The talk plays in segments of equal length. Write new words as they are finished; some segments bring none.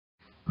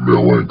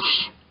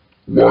Links.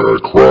 Why I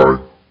cry?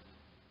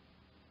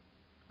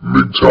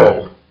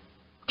 MGTOW.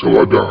 Till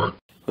I die.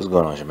 What's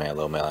going on, your man?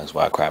 Lil Links.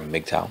 Why I cry?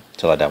 MGTOW.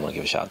 Till I die. I want to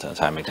give a shout out to the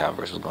time MGTOW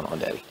versus what's going on,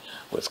 Daddy.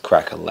 What's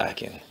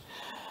crack-a-lacking?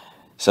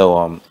 So,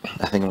 I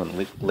think I'm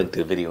going to link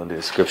the video in the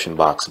description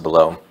box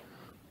below.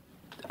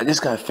 I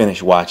just got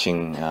finished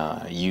watching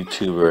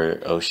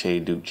YouTuber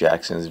Oshay Duke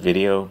Jackson's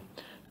video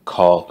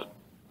called,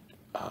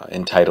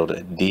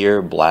 entitled,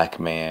 Dear Black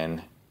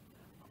Man,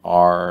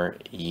 Are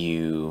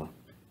You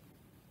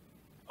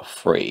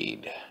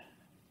Afraid?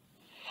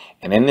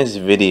 And in this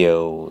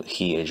video,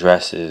 he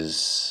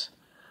addresses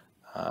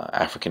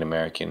African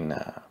American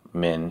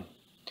men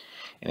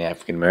in the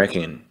African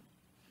American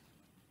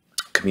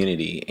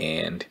community,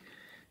 and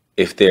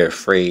if they're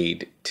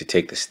afraid to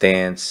take the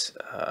stance.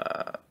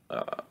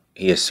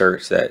 He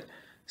asserts that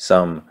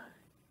some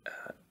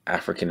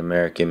African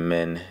American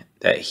men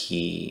that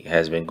he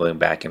has been going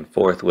back and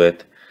forth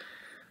with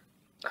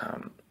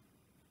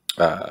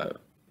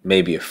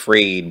may be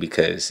afraid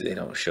because they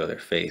don't show their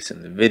face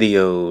in the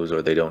videos,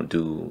 or they don't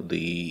do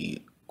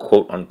the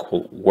quote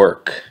unquote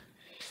work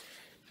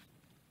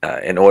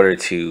in order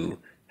to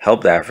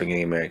help the African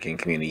American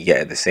community,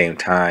 yet at the same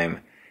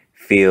time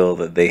feel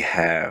that they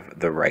have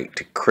the right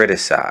to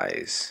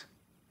criticize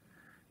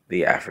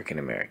the African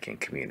American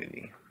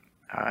community.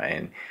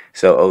 And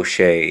so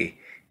Oshay,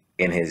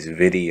 in his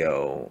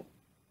video,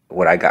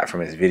 what I got from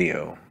his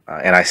video,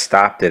 and I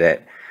stopped it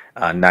at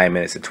 9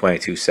 minutes and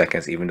 22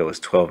 seconds, even though it's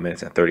 12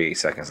 minutes and 38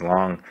 seconds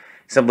long,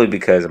 simply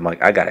because I'm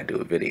like, I got to do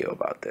a video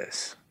about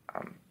this.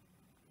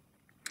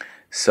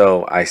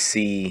 So I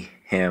see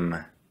his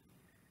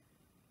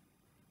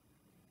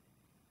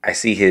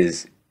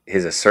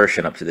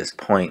assertion up to this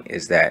point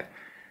is that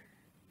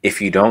if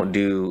you don't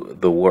do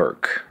the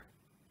work,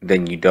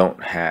 then you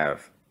don't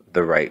have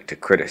the right to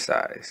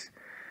criticize.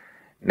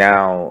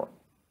 Now,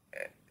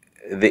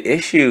 the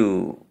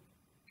issue,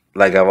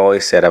 like I've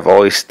always said, I've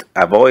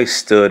always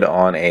stood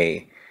on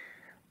a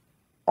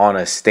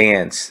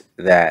stance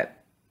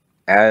that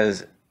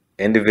as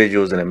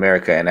individuals in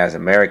America and as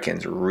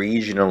Americans,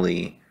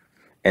 regionally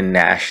and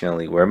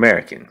nationally, we're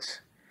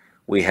Americans.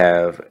 We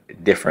have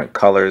different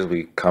colors,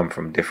 we come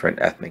from different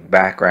ethnic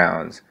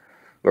backgrounds,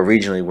 but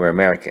regionally we're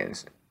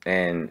Americans.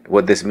 And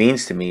what this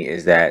means to me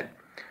is that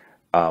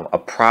a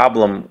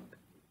problem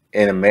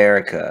in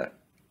America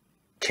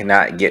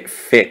cannot get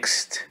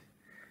fixed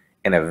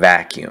in a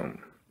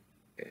vacuum.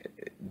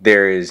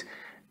 There is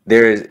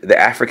the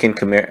African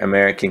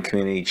American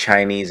community,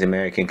 Chinese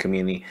American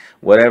community,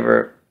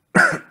 whatever,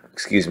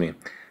 excuse me,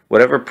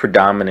 whatever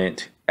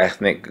predominant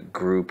ethnic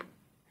group,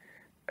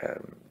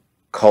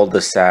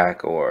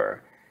 cul-de-sac,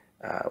 or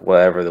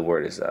whatever the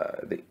word is,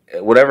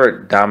 whatever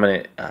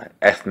dominant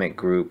ethnic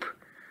group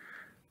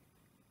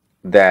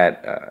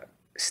that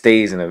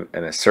stays in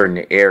a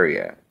certain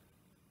area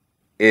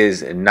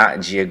is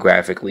not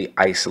geographically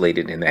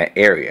isolated in that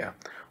area.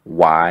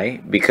 Why?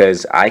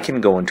 Because I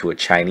can go into a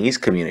Chinese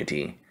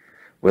community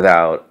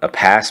without a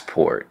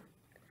passport.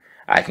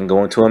 I can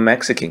go into a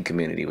Mexican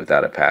community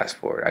without a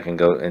passport. I can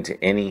go into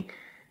any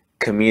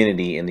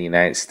community in the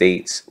United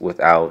States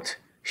without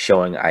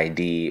showing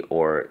ID,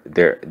 or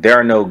there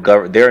are no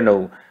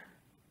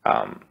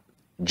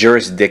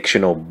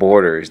jurisdictional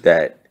borders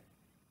that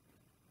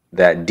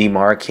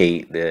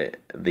demarcate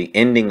the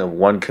ending of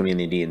one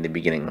community and the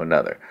beginning of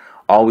another.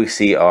 All we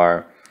see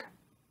are,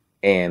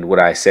 and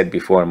what I said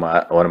before in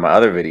one of my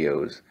other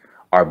videos,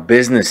 are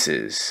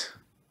businesses.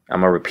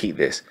 I'm gonna repeat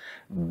this: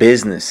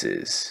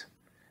 businesses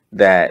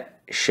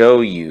that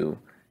show you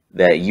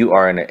that you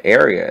are in an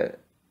area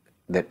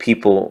that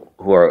people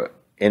who are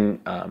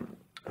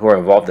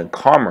involved in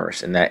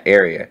commerce in that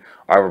area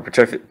are of a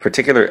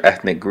particular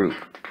ethnic group.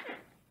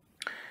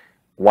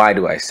 Why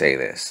do I say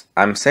this?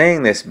 I'm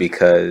saying this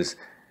because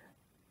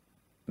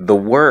the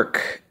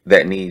work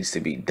that needs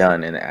to be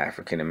done in the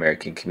African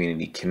American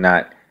community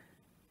cannot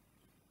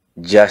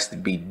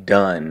just be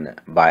done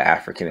by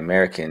African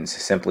Americans,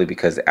 simply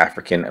because the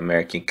African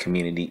American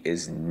community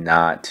is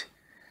not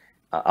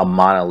a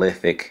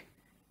monolithic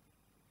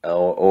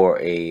or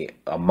a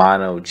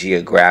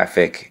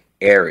mono-geographic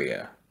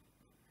area.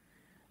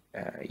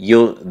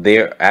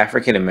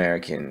 African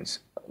Americans,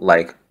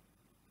 like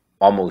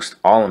almost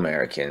all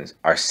Americans,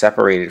 are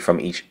separated from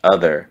each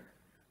other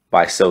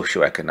by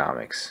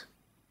socioeconomics.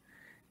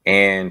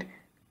 And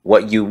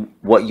what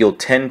you'll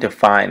tend to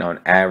find on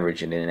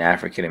average in an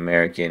African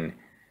American,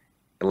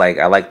 like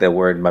I like the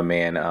word my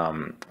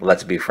man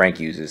Let's Be Frank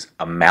uses,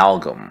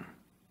 amalgam,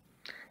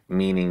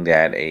 meaning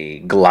that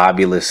a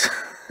globulous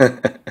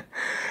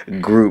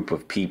group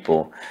of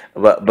people,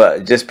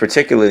 but just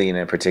particularly in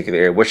a particular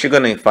area, what you're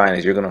going to find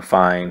is you're going to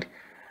find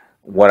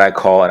what I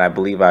call, and I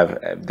believe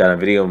I've done a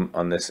video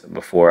on this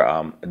before,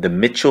 the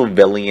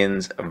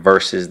Mitchellvillians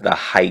versus the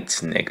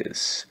Heights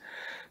niggas.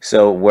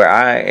 So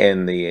where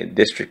in the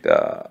district,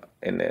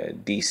 in the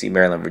DC,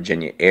 Maryland,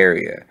 Virginia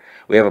area,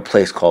 we have a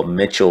place called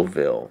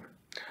Mitchellville,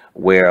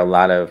 where a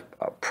lot of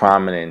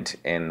prominent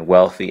and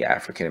wealthy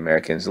African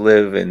Americans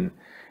live,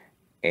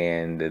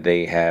 and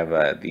they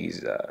have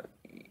these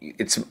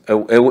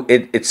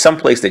it's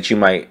someplace that you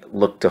might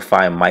look to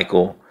find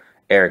Michael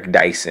Eric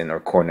Dyson or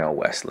Cornel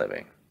West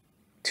living.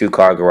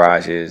 2-car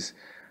garages,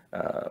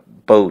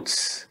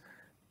 boats,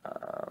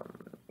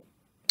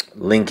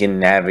 Lincoln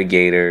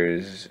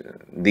Navigators,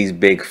 these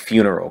big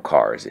funeral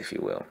cars, if you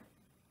will.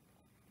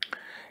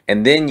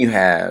 And then you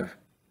have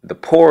the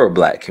poorer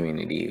black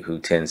community who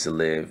tends to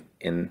live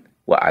in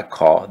what I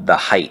call the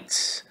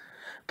Heights,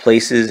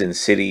 places and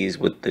cities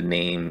with the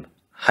name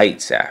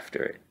Heights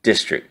after it.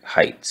 District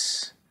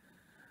Heights,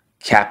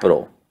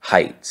 Capitol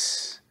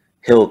Heights,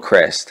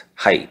 Hillcrest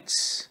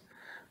Heights.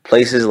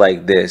 Places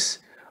like this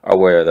are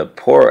where the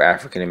poorer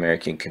African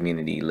American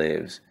community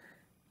lives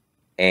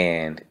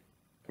and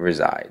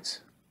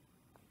resides.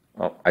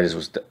 Oh,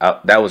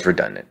 that was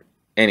redundant.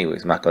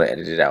 Anyways, I'm not going to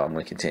edit it out. I'm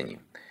going to continue.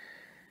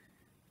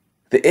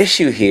 The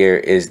issue here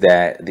is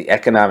that the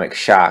economic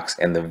shocks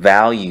and the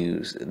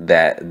values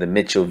that the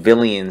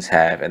Mitchellvillians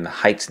have and the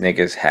Heights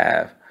niggas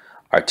have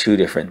are two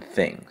different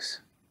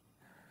things.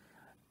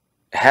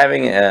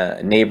 Having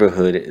a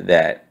neighborhood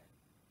that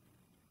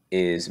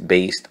is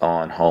based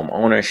on home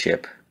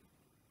ownership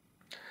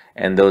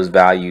and those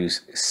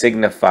values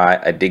signify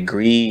a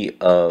degree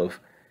of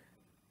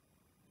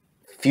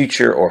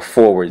future or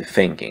forward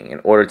thinking. In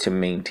order to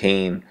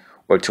maintain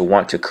or to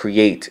want to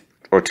create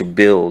or to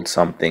build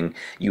something,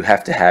 you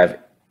have to have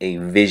a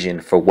vision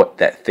for what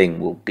that thing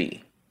will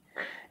be.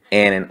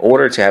 And in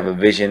order to have a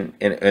vision,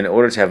 in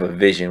order to have a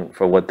vision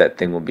for what that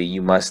thing will be,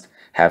 you must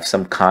have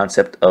some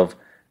concept of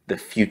the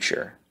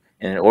future.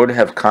 And in order to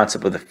have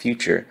concept of the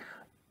future,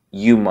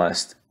 you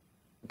must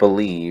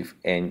believe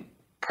and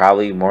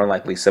probably more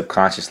likely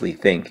subconsciously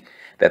think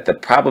that the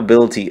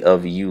probability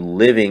of you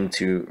living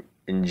to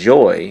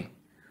enjoy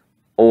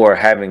or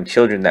having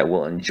children that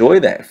will enjoy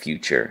that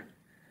future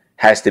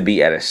has to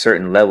be at a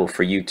certain level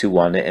for you to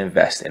want to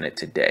invest in it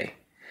today.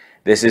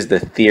 This is the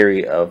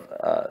theory of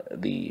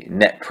the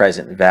net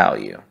present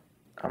value.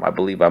 I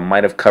believe I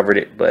might have covered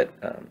it, but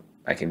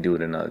I can do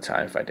it another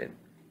time if I did.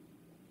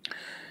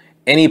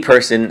 Any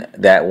person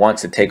that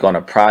wants to take on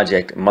a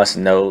project must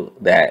know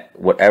that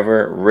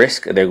whatever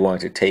risk they're going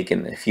to take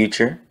in the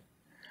future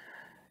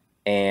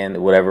and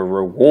whatever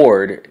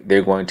reward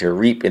they're going to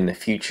reap in the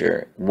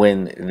future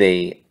when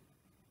they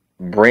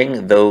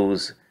bring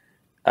those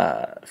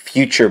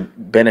future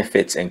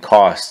benefits and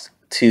costs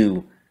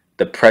to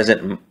the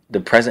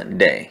present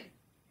day,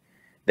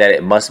 that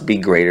it must be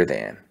greater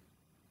than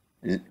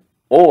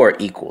or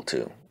equal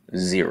to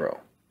 0.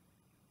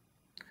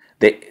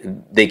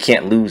 They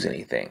can't lose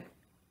anything.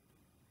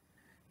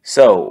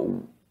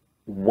 So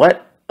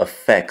what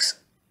affects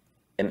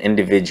an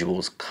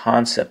individual's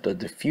concept of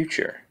the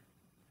future?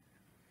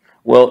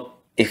 Well,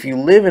 if you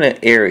live in an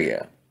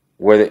area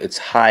where it's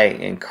high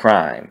in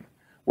crime,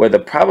 where the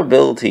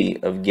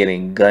probability of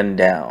getting gunned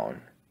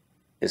down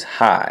is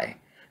high,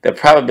 the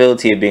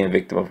probability of being a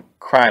victim of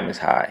crime is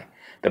high,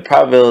 the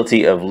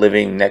probability of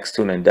living next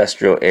to an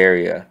industrial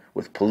area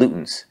with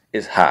pollutants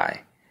is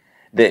high,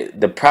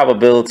 the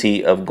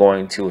probability of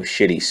going to a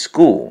shitty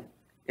school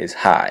is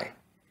high.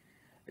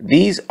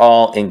 These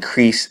all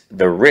increase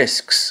the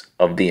risks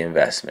of the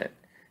investment.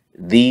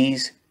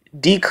 These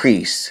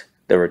decrease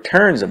the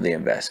returns of the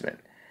investment.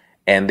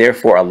 And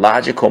therefore, a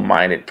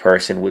logical-minded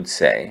person would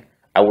say,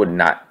 I would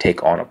not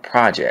take on a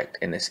project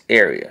in this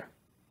area.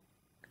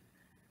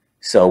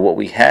 So what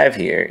we have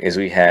here is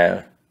we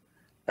have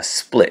a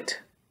split.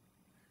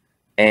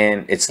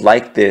 And it's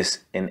like this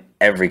in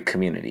every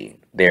community.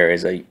 There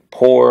is a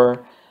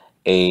poor,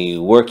 the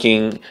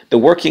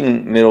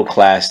working middle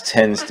class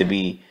tends to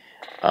be,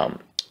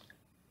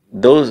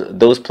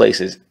 those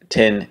places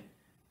tend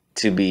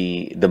to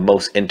be the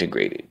most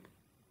integrated.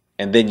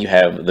 And then you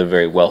have the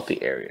very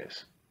wealthy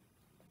areas.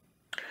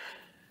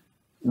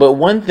 But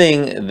one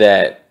thing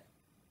that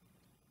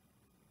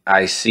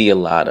I see a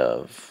lot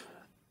of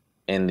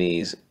in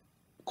these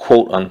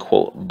quote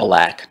unquote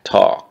black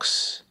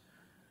talks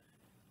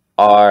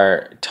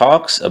are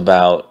talks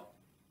about,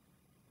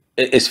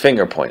 it's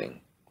finger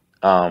pointing.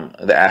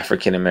 The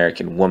African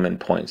American woman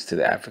points to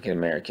the African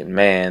American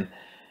man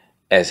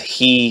as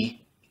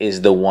he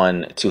is the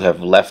one to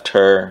have left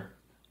her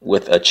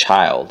with a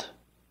child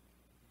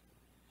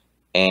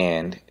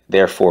and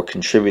therefore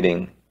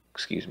contributing,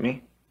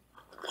 sipping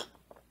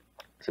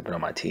on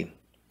my tea,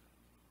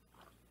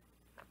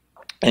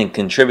 and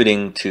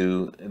contributing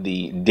to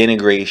the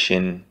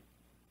denigration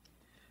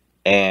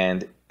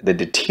and the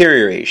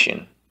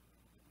deterioration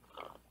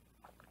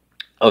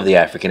of the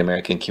African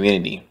American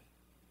community.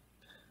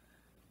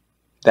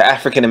 The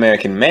African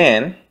American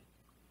man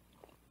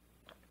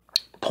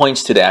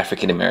points to the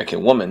African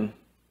American woman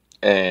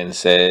and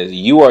says,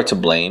 you are to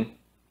blame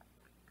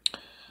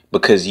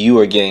because you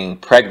are getting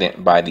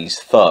pregnant by these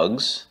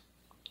thugs.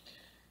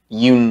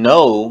 You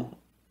know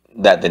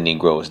that the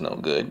Negro is no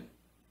good,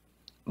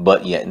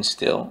 but yet and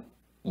still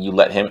you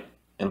let him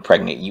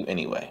impregnate you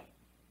anyway.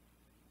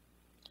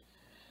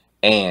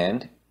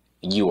 And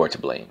you are to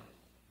blame.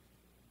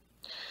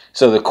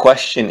 So the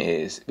question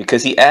is,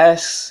 because he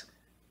asks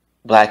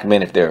black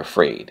men if they're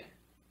afraid.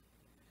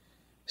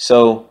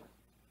 So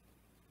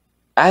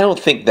I don't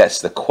think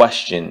that's the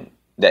question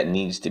that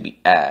needs to be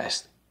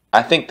asked.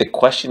 I think the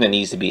question that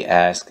needs to be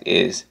asked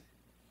is,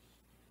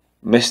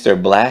 Mr.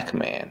 Black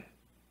Man,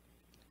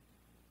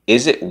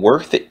 is it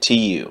worth it to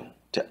you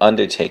to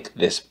undertake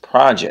this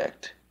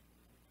project?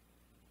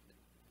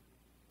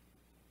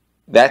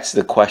 That's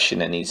the question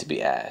that needs to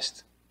be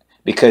asked,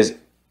 because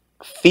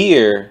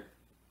fear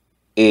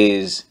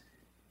is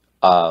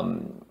a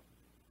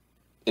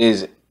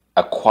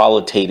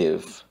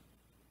qualitative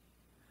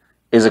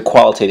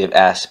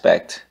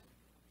aspect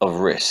of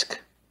risk.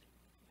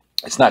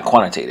 It's not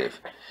quantitative.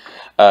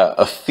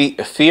 A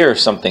fear of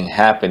something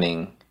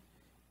happening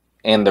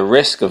and the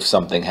risk of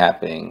something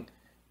happening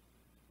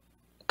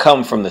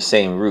come from the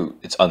same root.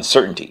 It's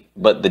uncertainty,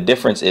 but the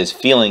difference is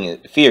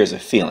fear is a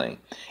feeling.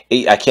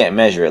 I can't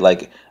measure it.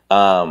 Like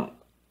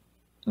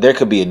there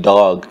could be a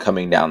dog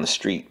coming down the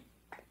street,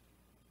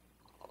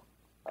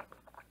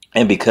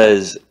 and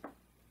because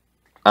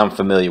I'm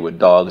familiar with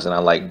dogs and I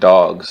like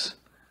dogs,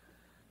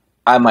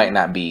 I might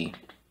not be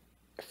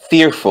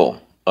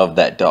fearful of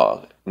that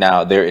dog.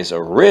 Now, there is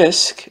a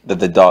risk that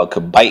the dog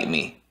could bite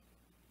me,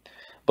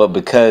 but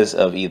because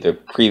of either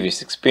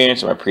previous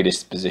experience or my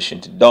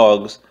predisposition to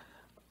dogs,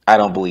 I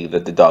don't believe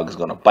that the dog is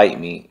going to bite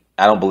me.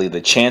 I don't believe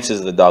the chances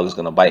of the dog is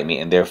going to bite me,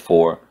 and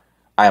therefore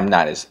I am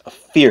not as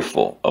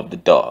fearful of the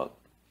dog.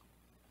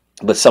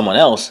 But someone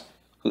else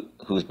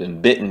who's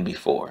been bitten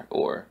before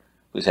or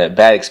who's had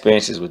bad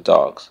experiences with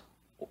dogs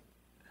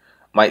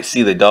might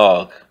see the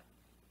dog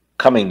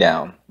coming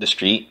down the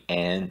street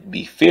and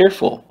be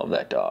fearful of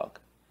that dog.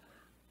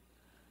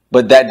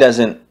 But that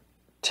doesn't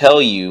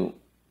tell you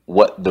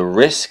what the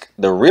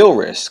real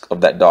risk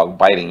of that dog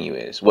biting you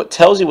is. What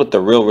tells you what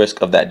the real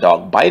risk of that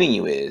dog biting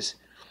you is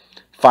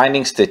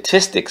finding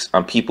statistics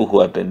on people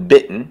who have been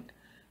bitten,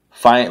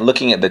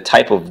 looking at the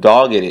type of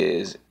dog it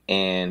is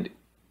and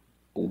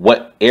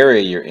what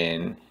area you're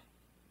in,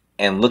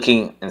 and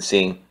looking and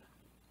seeing,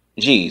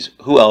 geez,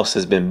 who else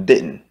has been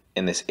bitten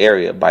in this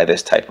area by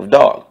this type of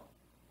dog?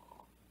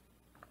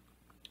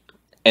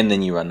 And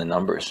then you run the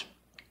numbers,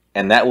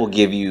 and that will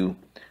give you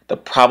the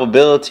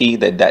probability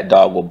that that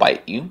dog will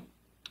bite you.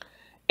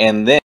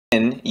 And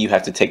then you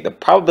have to take the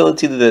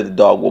probability that the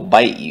dog will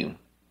bite you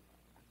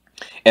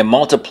and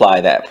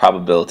multiply that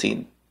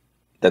probability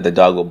that the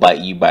dog will bite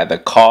you by the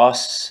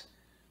costs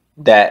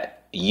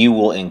that you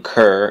will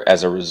incur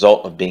as a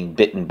result of being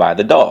bitten by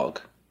the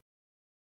dog.